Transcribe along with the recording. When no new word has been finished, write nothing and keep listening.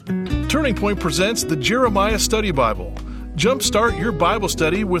Turning Point presents the Jeremiah Study Bible. Jumpstart your Bible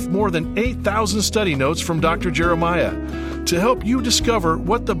study with more than 8,000 study notes from Dr. Jeremiah to help you discover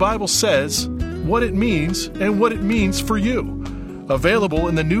what the Bible says, what it means, and what it means for you. Available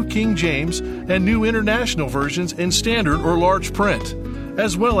in the New King James and New International versions in standard or large print,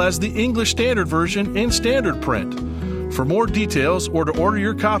 as well as the English Standard Version in standard print. For more details or to order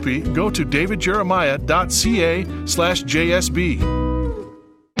your copy, go to davidjeremiah.ca/JSB.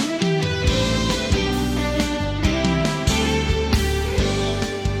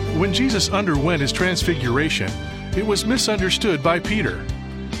 When Jesus underwent his transfiguration, it was misunderstood by Peter.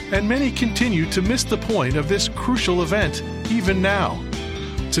 And many continue to miss the point of this crucial event even now.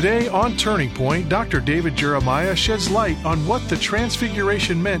 Today on Turning Point, Dr. David Jeremiah sheds light on what the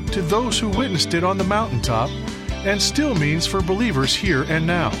transfiguration meant to those who witnessed it on the mountaintop and still means for believers here and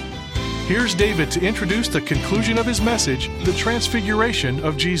now. Here's David to introduce the conclusion of his message, the transfiguration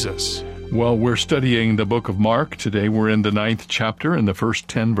of Jesus. Well, we're studying the book of Mark. Today we're in the 9th chapter in the first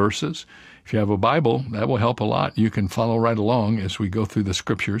 10 verses. If you have a Bible, that will help a lot. You can follow right along as we go through the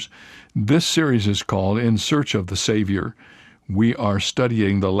scriptures. This series is called In Search of the Savior. We are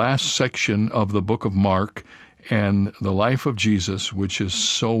studying the last section of the book of Mark and the life of Jesus, which is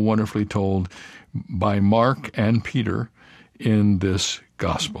so wonderfully told by Mark and Peter in this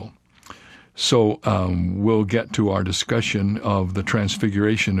gospel. So we'll get to our discussion of the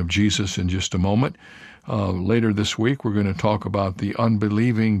transfiguration of Jesus in just a moment. Later this week, we're going to talk about the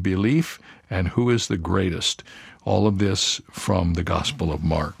unbelieving belief and who is the greatest. All of this from the Gospel of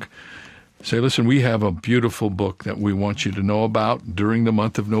Mark. Say, listen, we have a beautiful book that we want you to know about during the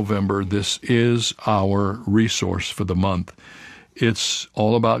month of November. This is our resource for the month. It's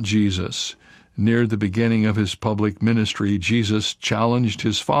all about Jesus. Near the beginning of his public ministry, Jesus challenged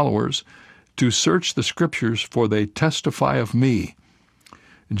his followers to search the Scriptures, for they testify of me.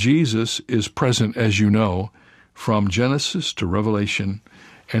 Jesus is present, as you know, from Genesis to Revelation,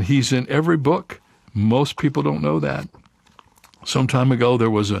 and he's in every book. Most people don't know that. Some time ago, there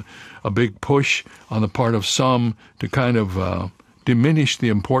was a big push on the part of some to kind of diminish the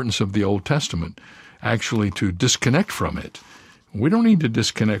importance of the Old Testament, actually to disconnect from it. We don't need to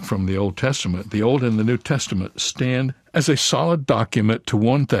disconnect from the Old Testament. The Old and the New Testament stand as a solid document to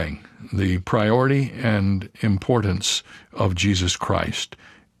one thing, the priority and importance of Jesus Christ.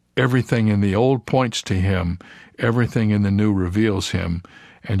 Everything in the Old points to him, everything in the New reveals him,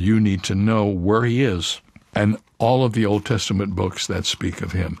 and you need to know where he is and all of the Old Testament books that speak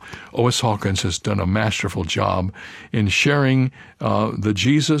of him. O.S. Hawkins has done a masterful job in sharing the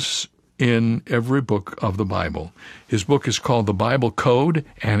Jesus in every book of the Bible. His book is called The Bible Code,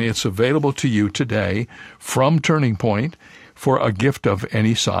 and it's available to you today from Turning Point for a gift of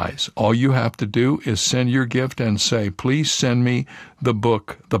any size. All you have to do is send your gift and say, please send me the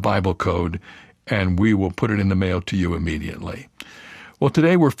book, The Bible Code, and we will put it in the mail to you immediately. Well,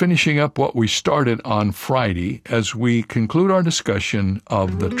 today we're finishing up what we started on Friday as we conclude our discussion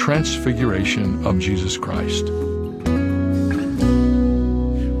of the transfiguration of Jesus Christ.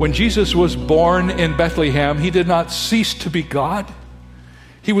 When Jesus was born in Bethlehem, he did not cease to be God.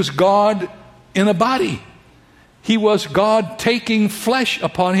 He was God in a body. He was God taking flesh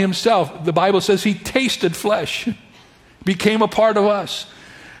upon himself. The Bible says he tasted flesh, became a part of us.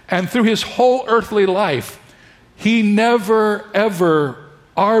 And through his whole earthly life, he never, ever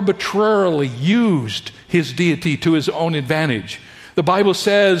arbitrarily used his deity to his own advantage. The Bible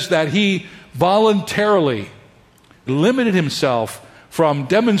says that he voluntarily limited himself from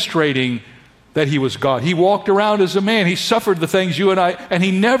demonstrating that he was God. He walked around as a man. He suffered the things you and I, and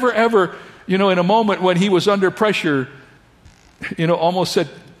he never ever, in a moment when he was under pressure, almost said,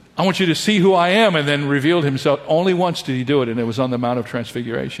 I want you to see who I am, and then revealed himself. Only once did he do it, and it was on the Mount of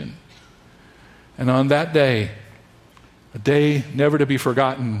Transfiguration. And on that day, a day never to be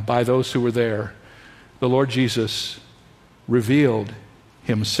forgotten by those who were there, the Lord Jesus revealed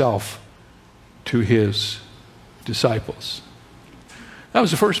himself to his disciples. That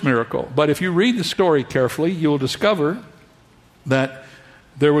was the first miracle. But if you read the story carefully, you'll discover that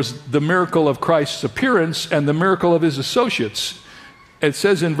there was the miracle of Christ's appearance and the miracle of his associates. It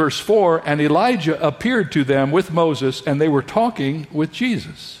says in verse 4, and Elijah appeared to them with Moses, and they were talking with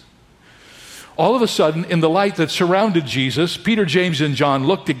Jesus. All of a sudden, in the light that surrounded Jesus, Peter, James, and John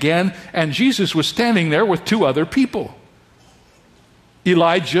looked again, and Jesus was standing there with two other people.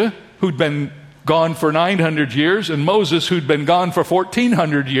 Elijah, who'd been gone for 900 years, and Moses, who'd been gone for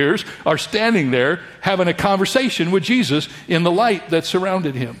 1,400 years, are standing there having a conversation with Jesus in the light that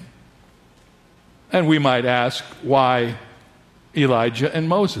surrounded him. And we might ask, why Elijah and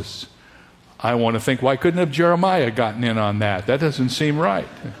Moses? I want to think, why couldn't have Jeremiah gotten in on that? That doesn't seem right.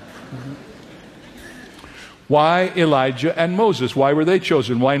 Why Elijah and Moses? Why were they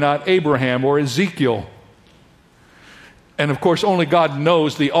chosen? Why not Abraham or Ezekiel? And of course, only God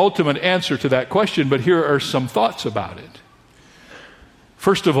knows the ultimate answer to that question, but here are some thoughts about it.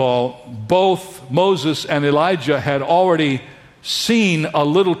 First of all, both Moses and Elijah had already seen a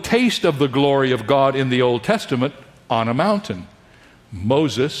little taste of the glory of God in the Old Testament on a mountain.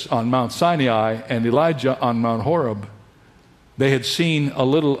 Moses on Mount Sinai and Elijah on Mount Horeb. They had seen a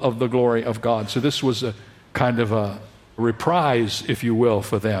little of the glory of God. So this was a kind of a reprise, if you will,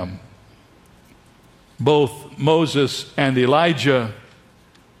 for them. Both Moses and Elijah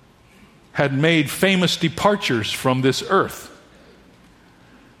had made famous departures from this earth.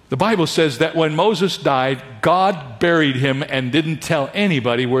 The Bible says that when Moses died, God buried him and didn't tell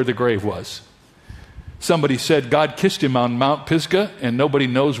anybody where the grave was. Somebody said God kissed him on Mount Pisgah, and nobody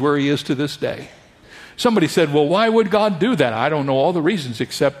knows where he is to this day. Somebody said, well, why would God do that? I don't know all the reasons,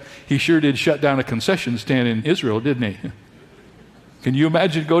 except he sure did shut down a concession stand in Israel, didn't he? Can you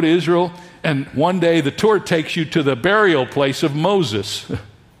imagine go to Israel, and one day the tour takes you to the burial place of Moses?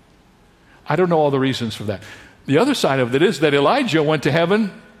 I don't know all the reasons for that. The other side of it is that Elijah went to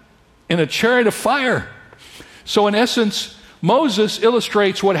heaven in a chariot of fire. So in essence, Moses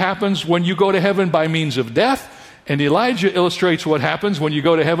illustrates what happens when you go to heaven by means of death, and Elijah illustrates what happens when you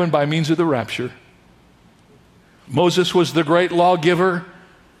go to heaven by means of the rapture. Moses was the great lawgiver.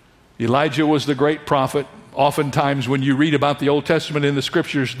 Elijah was the great prophet. Oftentimes when you read about the Old Testament in the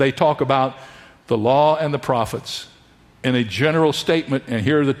Scriptures, they talk about the law and the prophets in a general statement, and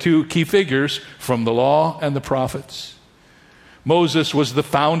here are the two key figures from the law and the prophets. Moses was the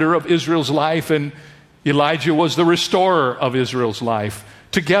founder of Israel's life, and Elijah was the restorer of Israel's life.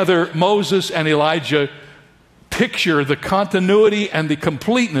 Together, Moses and Elijah picture the continuity and the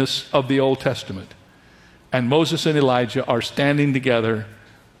completeness of the Old Testament. And Moses and Elijah are standing together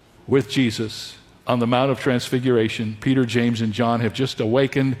with Jesus on the Mount of Transfiguration. Peter, James, and John have just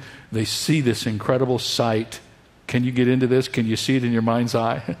awakened. They see this incredible sight. Can you get into this? Can you see it in your mind's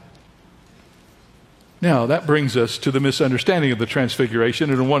eye? Now, that brings us to the misunderstanding of the Transfiguration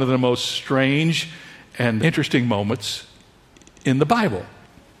and one of the most strange and interesting moments in the Bible.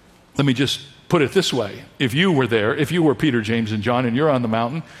 Let me just put it this way. If you were there, if you were Peter, James, and John, and you're on the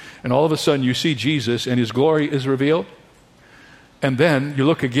mountain, and all of a sudden you see Jesus and his glory is revealed, and then you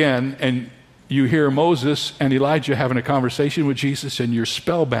look again and you hear Moses and Elijah having a conversation with Jesus, and you're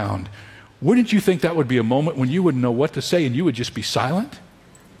spellbound. Wouldn't you think that would be a moment when you wouldn't know what to say and you would just be silent?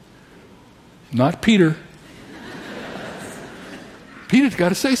 Not Peter. Peter's got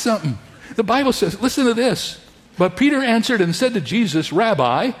to say something. The Bible says, listen to this. But Peter answered and said to Jesus,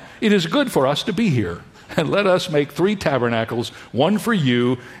 Rabbi, it is good for us to be here. And let us make 3 tabernacles, one for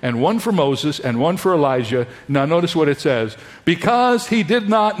you, and one for Moses, and one for Elijah. Now notice what it says. Because he did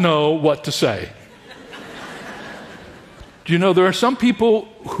not know what to say. Do you know there are some people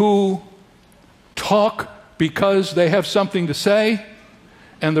who talk because they have something to say,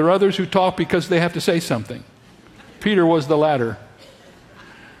 and there are others who talk because they have to say something. Peter was the latter.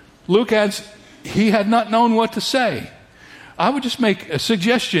 Luke adds, he had not known what to say. I would just make a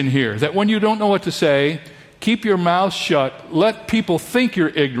suggestion here that when you don't know what to say, keep your mouth shut, let people think you're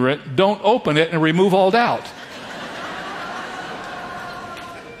ignorant, don't open it, and remove all doubt.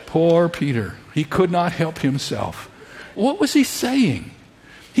 Poor Peter. He could not help himself. What was he saying?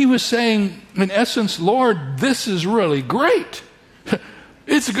 He was saying, in essence, Lord, this is really great.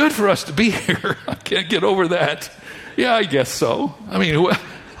 It's good for us to be here. I can't get over that. Yeah, I guess so. I mean,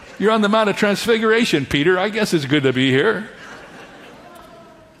 you're on the Mount of Transfiguration, Peter. I guess it's good to be here.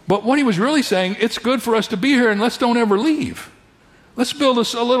 But what he was really saying, it's good for us to be here, and let's don't ever leave. Let's build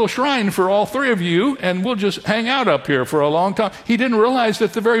us a little shrine for all 3 of you, and we'll just hang out up here for a long time. He didn't realize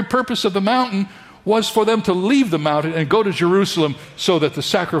that the very purpose of the mountain was for them to leave the mountain and go to Jerusalem so that the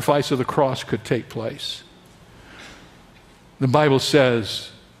sacrifice of the cross could take place. The Bible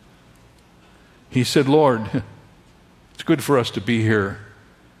says, he said, Lord, it's good for us to be here.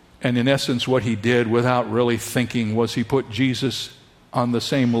 And in essence, what he did without really thinking was he put Jesus on the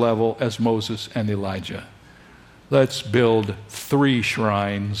same level as Moses and Elijah. Let's build 3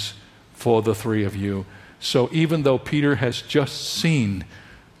 shrines for the 3 of you. So even though Peter has just seen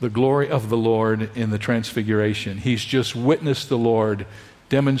the glory of the Lord in the Transfiguration, he's just witnessed the Lord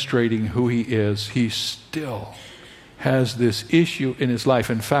demonstrating who he is, he still has this issue in his life.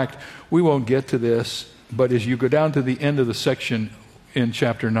 In fact, we won't get to this, but as you go down to the end of the section in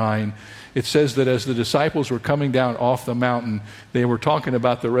chapter 9, it says that as the disciples were coming down off the mountain, they were talking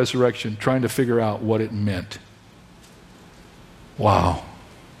about the resurrection, trying to figure out what it meant. Wow.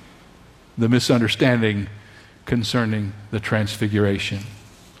 The misunderstanding concerning the Transfiguration.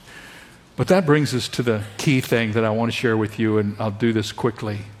 But that brings us to the key thing that I want to share with you, and I'll do this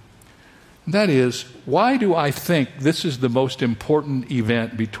quickly. That is, why do I think this is the most important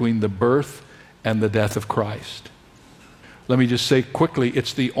event between the birth and the death of Christ? Let me just say quickly,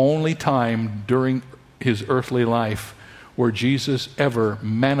 it's the only time during his earthly life where Jesus ever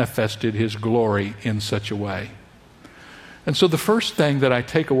manifested his glory in such a way. And so the first thing that I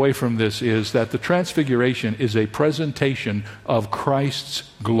take away from this is that the Transfiguration is a presentation of Christ's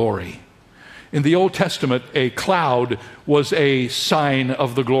glory. In the Old Testament, a cloud was a sign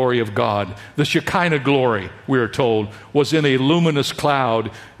of the glory of God. The Shekinah glory, we are told, was in a luminous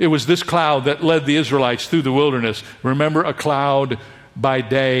cloud. It was this cloud that led the Israelites through the wilderness. Remember, a cloud by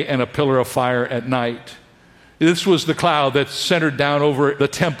day and a pillar of fire at night. This was the cloud that centered down over the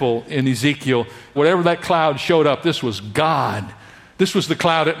temple in Ezekiel. Whatever that cloud showed up, this was God. This was the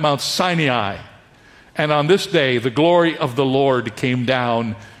cloud at Mount Sinai. And on this day, the glory of the Lord came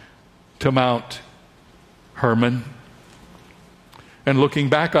down to Mount Hermon. And looking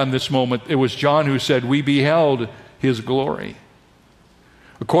back on this moment, it was John who said, "We beheld his glory."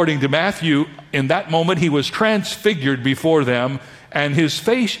 According to Matthew, in that moment he was transfigured before them, and his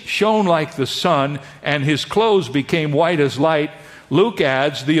face shone like the sun, and his clothes became white as light. Luke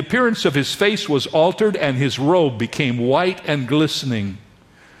adds, the appearance of his face was altered, and his robe became white and glistening.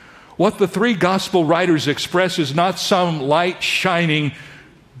 What the three gospel writers express is not some light shining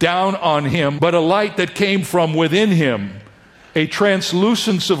down on him, but a light that came from within him, a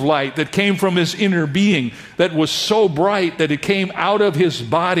translucence of light that came from his inner being that was so bright that it came out of his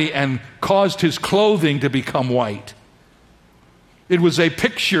body and caused his clothing to become white. It was a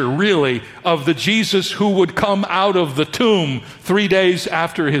picture, really, of the Jesus who would come out of the tomb 3 days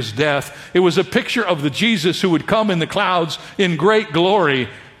after his death. It was a picture of the Jesus who would come in the clouds in great glory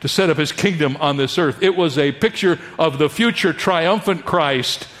to set up his kingdom on this earth. It was a picture of the future triumphant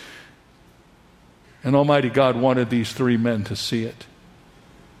Christ. And Almighty God wanted these three men to see it.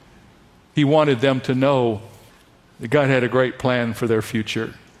 He wanted them to know that God had a great plan for their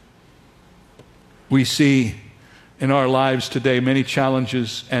future. We see in our lives today many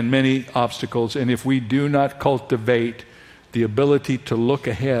challenges and many obstacles, and if we do not cultivate the ability to look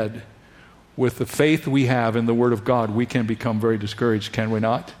ahead with the faith we have in the Word of God, we can become very discouraged, can we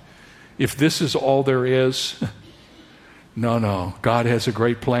not? If this is all there is, no. God has a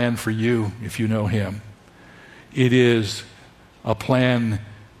great plan for you if you know Him. It is a plan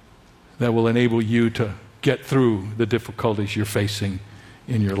that will enable you to get through the difficulties you're facing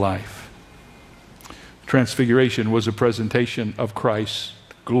in your life. Transfiguration was a presentation of Christ's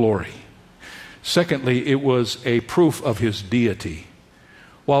glory. Secondly, it was a proof of His deity.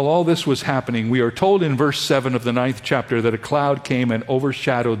 While all this was happening, we are told in verse 7 of the 9th chapter that a cloud came and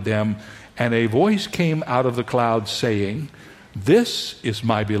overshadowed them, and a voice came out of the cloud saying, "This is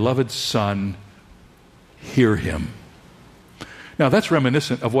my beloved Son, hear Him." Now that's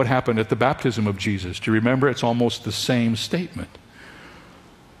reminiscent of what happened at the baptism of Jesus. Do you remember? It's almost the same statement.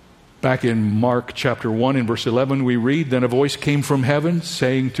 Back in Mark chapter 1 in verse 11 we read, "Then a voice came from heaven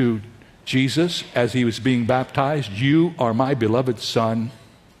saying to Jesus as He was being baptized, 'You are my beloved Son,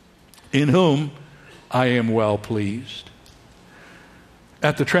 in whom I am well pleased.'"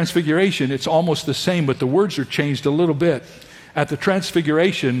 At the Transfiguration, it's almost the same, but the words are changed a little bit. At the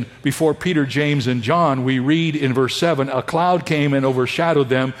Transfiguration, before Peter, James, and John, we read in verse 7, "A cloud came and overshadowed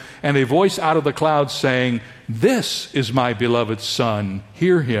them, and a voice out of the cloud saying, 'This is my beloved Son,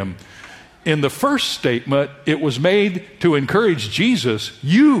 hear Him.'" In the first statement, it was made to encourage Jesus,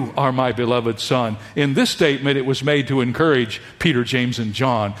 "You are my beloved Son." In this statement, it was made to encourage Peter, James, and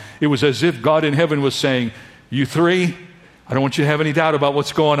John. It was as if God in heaven was saying, "You three, I don't want you to have any doubt about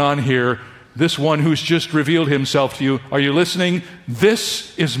what's going on here. This one who's just revealed Himself to you, are you listening?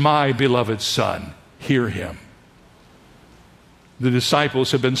 This is my beloved Son. Hear Him." The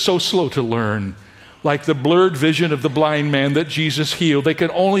disciples have been so slow to learn. Like the blurred vision of the blind man that Jesus healed, they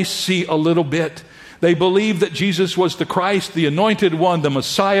could only see a little bit. They believed that Jesus was the Christ, the anointed one, the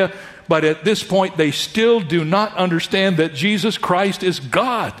Messiah, but at this point they still do not understand that Jesus Christ is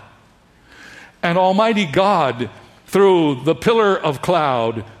God. And Almighty God, through the pillar of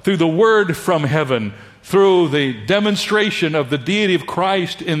cloud, through the word from heaven, through the demonstration of the deity of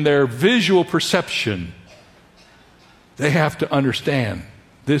Christ in their visual perception, they have to understand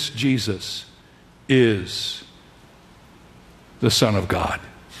this Jesus is the Son of God.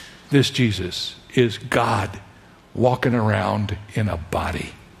 This Jesus is God walking around in a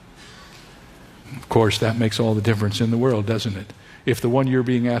body. Of course, that makes all the difference in the world, doesn't it? If the one you're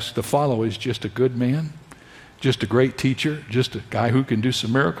being asked to follow is just a good man, just a great teacher, just a guy who can do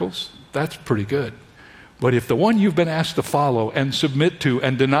some miracles, that's pretty good. But if the one you've been asked to follow and submit to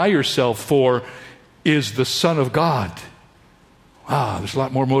and deny yourself for is the Son of God, there's a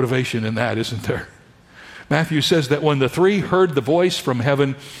lot more motivation in that, isn't there? Matthew says that when the three heard the voice from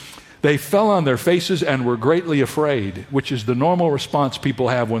heaven, they fell on their faces and were greatly afraid, which is the normal response people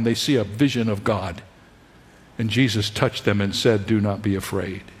have when they see a vision of God. And Jesus touched them and said, "Do not be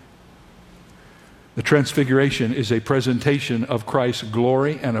afraid." The Transfiguration is a presentation of Christ's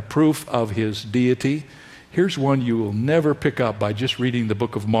glory and a proof of his deity. Here's one you will never pick up by just reading the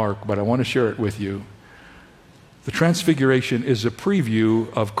book of Mark, but I want to share it with you. The Transfiguration is a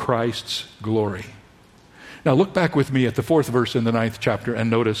preview of Christ's glory. Now look back with me at the 4th verse in the 9th chapter and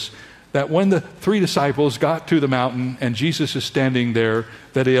notice that when the three disciples got to the mountain and Jesus is standing there,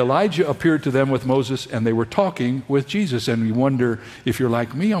 that Elijah appeared to them with Moses and they were talking with Jesus. And you wonder, if you're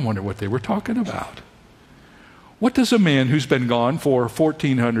like me, I wonder what they were talking about. What does a man who's been gone for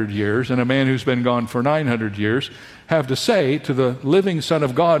 1,400 years and a man who's been gone for 900 years have to say to the living Son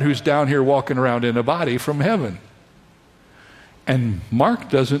of God who's down here walking around in a body from heaven? And Mark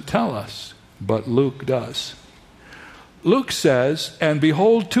doesn't tell us, but Luke does. Luke says, "And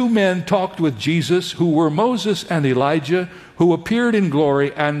behold, two men talked with Jesus, who were Moses and Elijah, who appeared in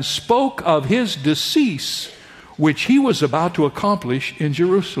glory and spoke of his decease, which he was about to accomplish in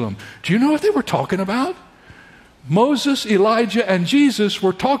Jerusalem." Do you know what they were talking about? Moses, Elijah, and Jesus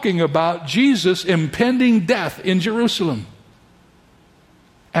were talking about Jesus' impending death in Jerusalem.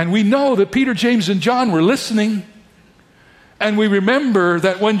 And we know that Peter, James, and John were listening. And we remember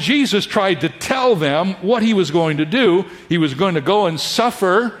that when Jesus tried to tell them what he was going to do, he was going to go and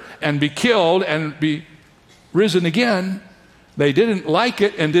suffer and be killed and be risen again. They didn't like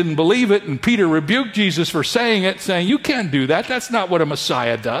it and didn't believe it. And Peter rebuked Jesus for saying it, saying, "You can't do that. That's not what a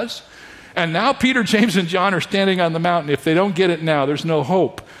Messiah does." And now Peter, James, and John are standing on the mountain. If they don't get it now, there's no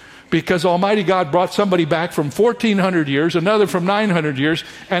hope. Because Almighty God brought somebody back from 1,400 years, another from 900 years,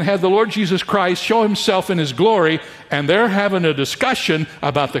 and had the Lord Jesus Christ show himself in his glory, and they're having a discussion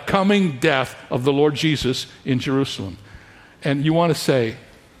about the coming death of the Lord Jesus in Jerusalem. And you want to say,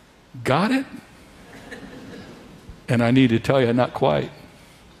 "Got it?" And I need to tell you, not quite.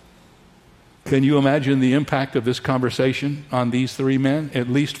 Can you imagine the impact of this conversation on these three men, at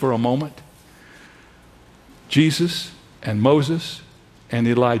least for a moment? Jesus and Moses and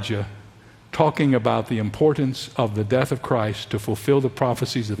Elijah talking about the importance of the death of Christ to fulfill the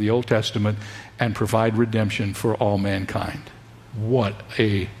prophecies of the Old Testament and provide redemption for all mankind. What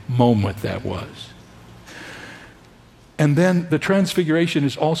a moment that was. And then the Transfiguration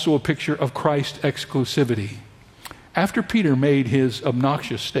is also a picture of Christ's exclusivity. After Peter made his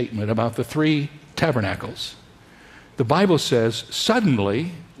obnoxious statement about the three tabernacles, the Bible says,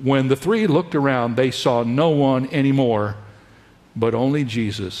 suddenly, when the three looked around, they saw no one anymore, but only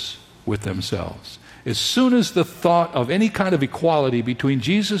Jesus with themselves. As soon as the thought of any kind of equality between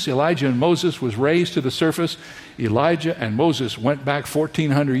Jesus, Elijah, and Moses was raised to the surface, Elijah and Moses went back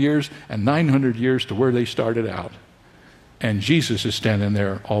 1,400 years and 900 years to where they started out. And Jesus is standing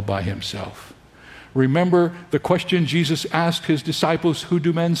there all by himself. Remember the question Jesus asked his disciples, "Who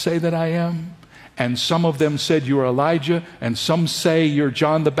do men say that I am?" And some of them said, "You're Elijah," and some say you're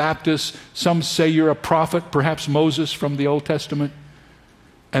John the Baptist, some say you're a prophet, perhaps Moses from the Old Testament.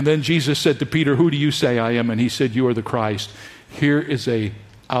 And then Jesus said to Peter, "Who do you say I am?" And he said, "You are the Christ." Here is a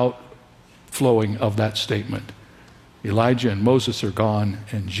outflowing of that statement. Elijah and Moses are gone,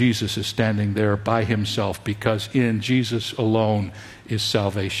 and Jesus is standing there by himself, because in Jesus alone is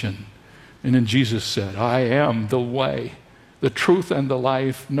salvation. And then Jesus said, "I am the way, the truth, and the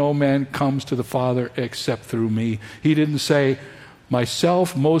life. No man comes to the Father except through me." He didn't say,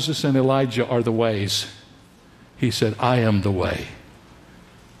 "Myself, Moses, and Elijah are the ways." He said, "I am the way."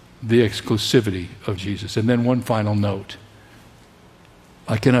 The exclusivity of Jesus. And then one final note.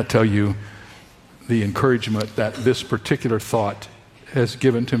 I cannot tell you the encouragement that this particular thought has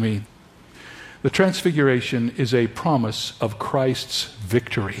given to me. The Transfiguration is a promise of Christ's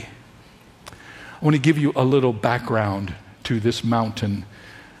victory. I want to give you a little background to this mountain.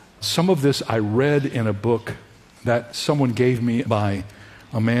 Some of this I read in a book that someone gave me by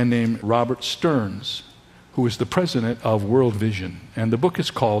a man named Robert Stearns, who is the president of World Vision. And the book is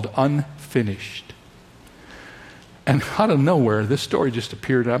called Unfinished. And out of nowhere, this story just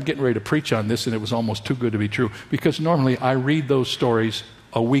appeared. I'm getting ready to preach on this, and it was almost too good to be true, because normally I read those stories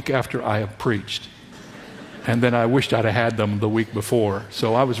a week after I have preached. And then I wished I'd have had them the week before.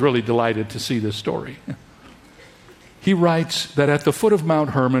 So I was really delighted to see this story. He writes that at the foot of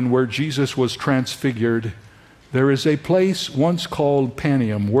Mount Hermon, where Jesus was transfigured, there is a place once called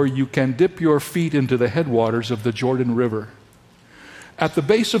Panium, where you can dip your feet into the headwaters of the Jordan River. At the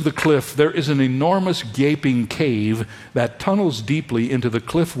base of the cliff, there is an enormous gaping cave that tunnels deeply into the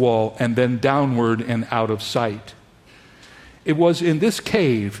cliff wall and then downward and out of sight. It was in this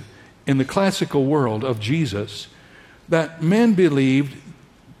cave, in the classical world of Jesus, that men believed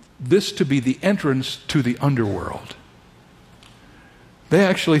this to be the entrance to the underworld. They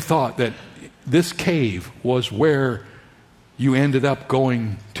actually thought that this cave was where you ended up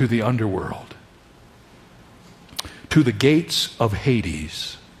going to the underworld, to the gates of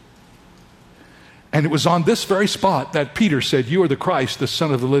Hades. And it was on this very spot that Peter said, "You are the Christ, the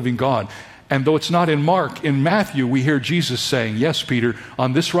Son of the living God." And though it's not in Mark, in Matthew, we hear Jesus saying, "Yes, Peter,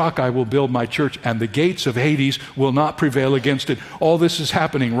 on this rock I will build my church, and the gates of Hades will not prevail against it." All this is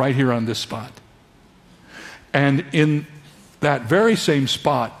happening right here on this spot. And in that very same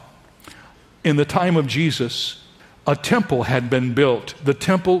spot, in the time of Jesus, a temple had been built, the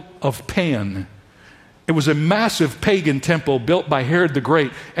temple of Pan. It was a massive pagan temple built by Herod the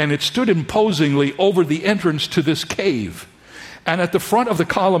Great, and it stood imposingly over the entrance to this cave. And at the front of the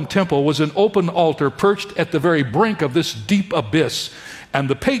column temple was an open altar perched at the very brink of this deep abyss. And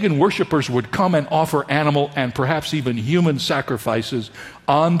the pagan worshipers would come and offer animal and perhaps even human sacrifices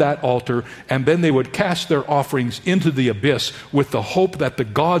on that altar, and then they would cast their offerings into the abyss with the hope that the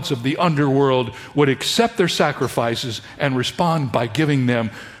gods of the underworld would accept their sacrifices and respond by giving them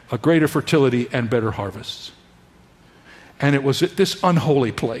a greater fertility and better harvests. And it was at this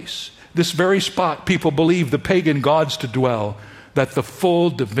unholy place, this very spot people believed the pagan gods to dwell, that the full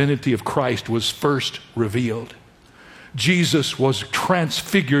divinity of Christ was first revealed. Jesus was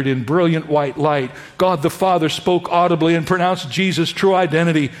transfigured in brilliant white light. God the Father spoke audibly and pronounced Jesus' true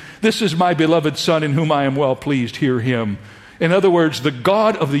identity. "This is my beloved Son in whom I am well pleased. Hear him." In other words, the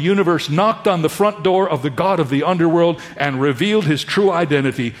God of the universe knocked on the front door of the God of the underworld and revealed his true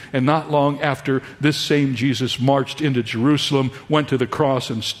identity. And not long after, this same Jesus marched into Jerusalem, went to the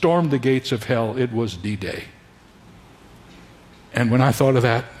cross, and stormed the gates of hell. It was D-Day. And when I thought of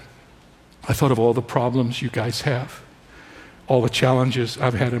that, I thought of all the problems you guys have, all the challenges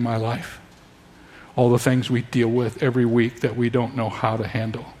I've had in my life, all the things we deal with every week that we don't know how to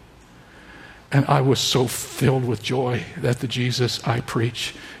handle. And I was so filled with joy that the Jesus I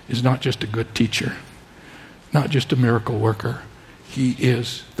preach is not just a good teacher, not just a miracle worker. He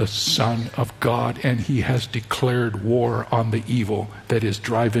is the Son of God, and he has declared war on the evil that is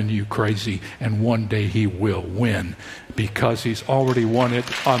driving you crazy. And one day he will win, because he's already won it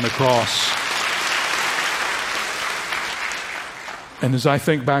on the cross. And as I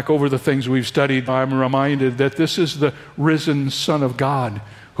think back over the things we've studied, I'm reminded that this is the risen Son of God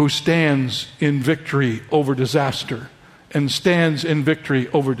who stands in victory over disaster, and stands in victory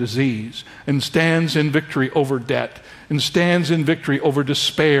over disease, and stands in victory over debt, and stands in victory over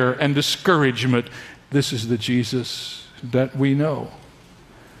despair and discouragement. This is the Jesus that we know.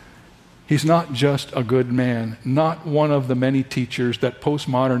 He's not just a good man, not one of the many teachers that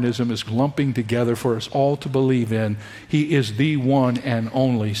postmodernism is lumping together for us all to believe in. He is the one and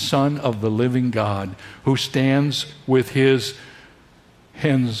only Son of the living God, who stands with his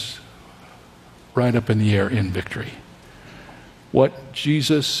hands right up in the air in victory. What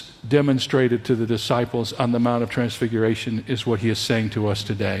Jesus demonstrated to the disciples on the Mount of Transfiguration is what he is saying to us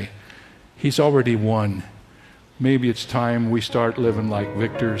today. He's already won. Maybe it's time we start living like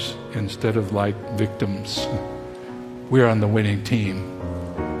victors instead of like victims. We're on the winning team,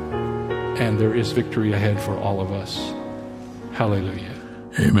 and there is victory ahead for all of us. Hallelujah.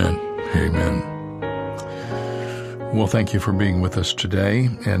 Amen. Amen. Well, thank you for being with us today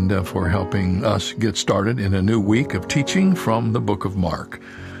and for helping us get started in a new week of teaching from the book of Mark.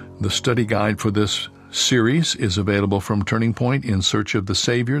 The study guide for this series is available from Turning Point, In Search of the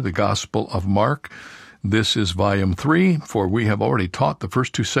Savior, the Gospel of Mark. This is volume 3, for we have already taught the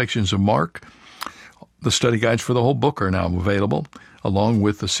first 2 sections of Mark. The study guides for the whole book are now available, along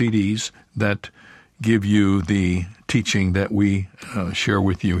with the CDs that give you the teaching that we share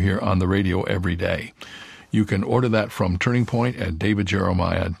with you here on the radio every day. You can order that from Turning Point at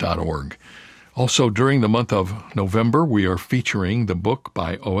davidjeremiah.org. Also, during the month of November, we are featuring the book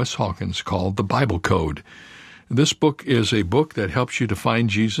by O.S. Hawkins called The Bible Code. This book is a book that helps you to find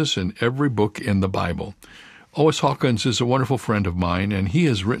Jesus in every book in the Bible. O.S. Hawkins is a wonderful friend of mine, and he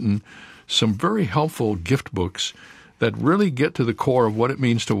has written some very helpful gift books that really get to the core of what it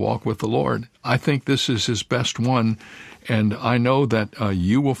means to walk with the Lord. I think this is his best one, and I know that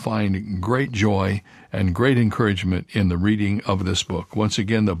you will find great joy and great encouragement in the reading of this book. Once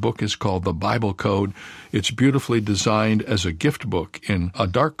again, the book is called The Bible Code. It's beautifully designed as a gift book in a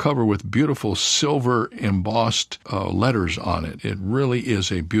dark cover with beautiful silver embossed letters on it. It really is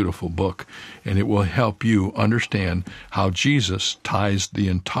a beautiful book, and it will help you understand how Jesus ties the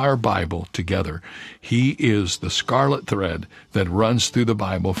entire Bible together. He is the scarlet thread that runs through the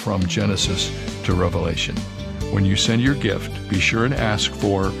Bible from Genesis to Revelation. When you send your gift, be sure and ask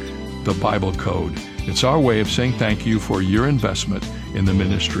for the Bible Code. It's our way of saying thank you for your investment in the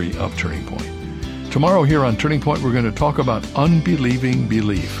ministry of Turning Point. Tomorrow here on Turning Point, we're going to talk about unbelieving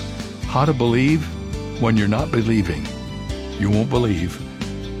belief. How to believe when you're not believing. You won't believe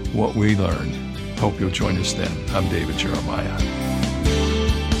what we learn. Hope you'll join us then. I'm David Jeremiah.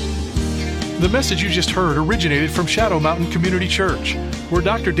 The message you just heard originated from Shadow Mountain Community Church, where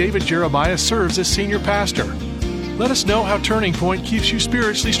Dr. David Jeremiah serves as senior pastor. Let us know how Turning Point keeps you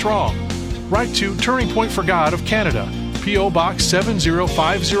spiritually strong. Write to Turning Point for God of Canada, P.O. Box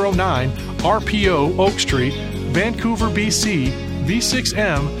 70509, RPO Oak Street, Vancouver, BC,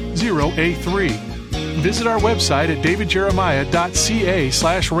 V6M 0A3. Visit our website at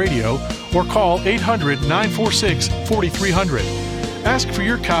davidjeremiah.ca/radio or call 800-946-4300. Ask for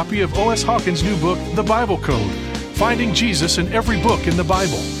your copy of O.S. Hawkins' new book, The Bible Code, Finding Jesus in Every Book in the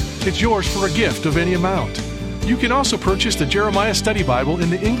Bible. It's yours for a gift of any amount. You can also purchase the Jeremiah Study Bible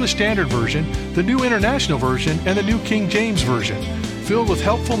in the English Standard Version, the New International Version, and the New King James Version, filled with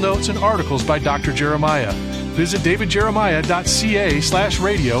helpful notes and articles by Dr. Jeremiah. Visit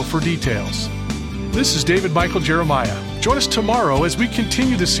davidjeremiah.ca/radio for details. This is David Michael Jeremiah. Join us tomorrow as we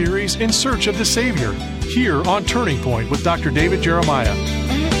continue the series In Search of the Savior, here on Turning Point with Dr. David Jeremiah.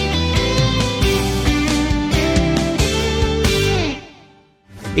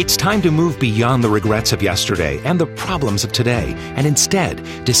 It's time to move beyond the regrets of yesterday and the problems of today, and instead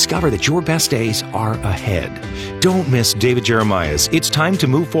discover that your best days are ahead. Don't miss David Jeremiah's It's Time to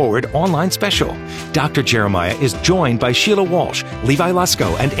Move Forward online special. Dr. Jeremiah is joined by Sheila Walsh, Levi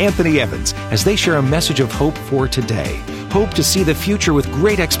Lusko, and Anthony Evans as they share a message of hope for today. Hope to see the future with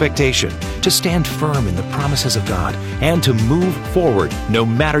great expectation, to stand firm in the promises of God, and to move forward no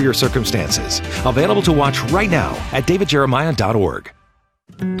matter your circumstances. Available to watch right now at davidjeremiah.org.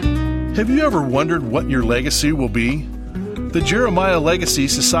 Have you ever wondered what your legacy will be? The Jeremiah Legacy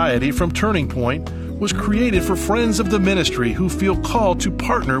Society from Turning Point was created for friends of the ministry who feel called to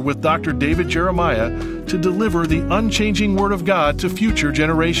partner with Dr. David Jeremiah to deliver the unchanging Word of God to future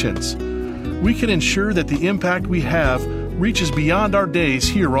generations. We can ensure that the impact we have reaches beyond our days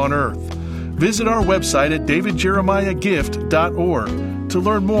here on earth. Visit our website at davidjeremiahgift.org to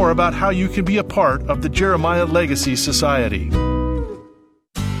learn more about how you can be a part of the Jeremiah Legacy Society.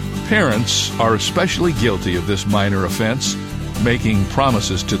 Parents are especially guilty of this minor offense, making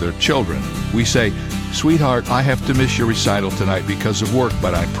promises to their children. We say, "Sweetheart, I have to miss your recital tonight because of work,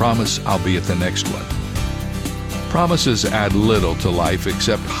 but I promise I'll be at the next one." Promises add little to life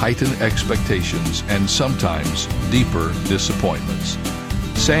except heightened expectations and sometimes deeper disappointments.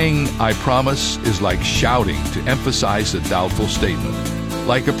 Saying, "I promise," is like shouting to emphasize a doubtful statement,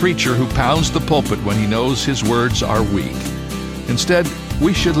 like a preacher who pounds the pulpit when he knows his words are weak. Instead,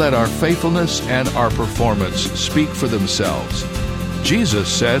 we should let our faithfulness and our performance speak for themselves. Jesus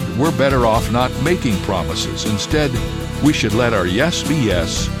said we're better off not making promises. Instead, we should let our yes be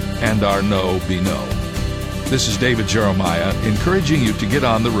yes and our no be no. This is David Jeremiah encouraging you to get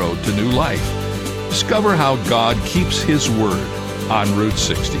on the road to new life. Discover how God keeps His Word on Route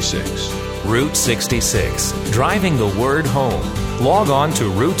 66. Route 66, driving the Word home. Log on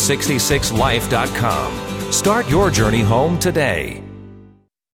to Route66Life.com. Start your journey home today.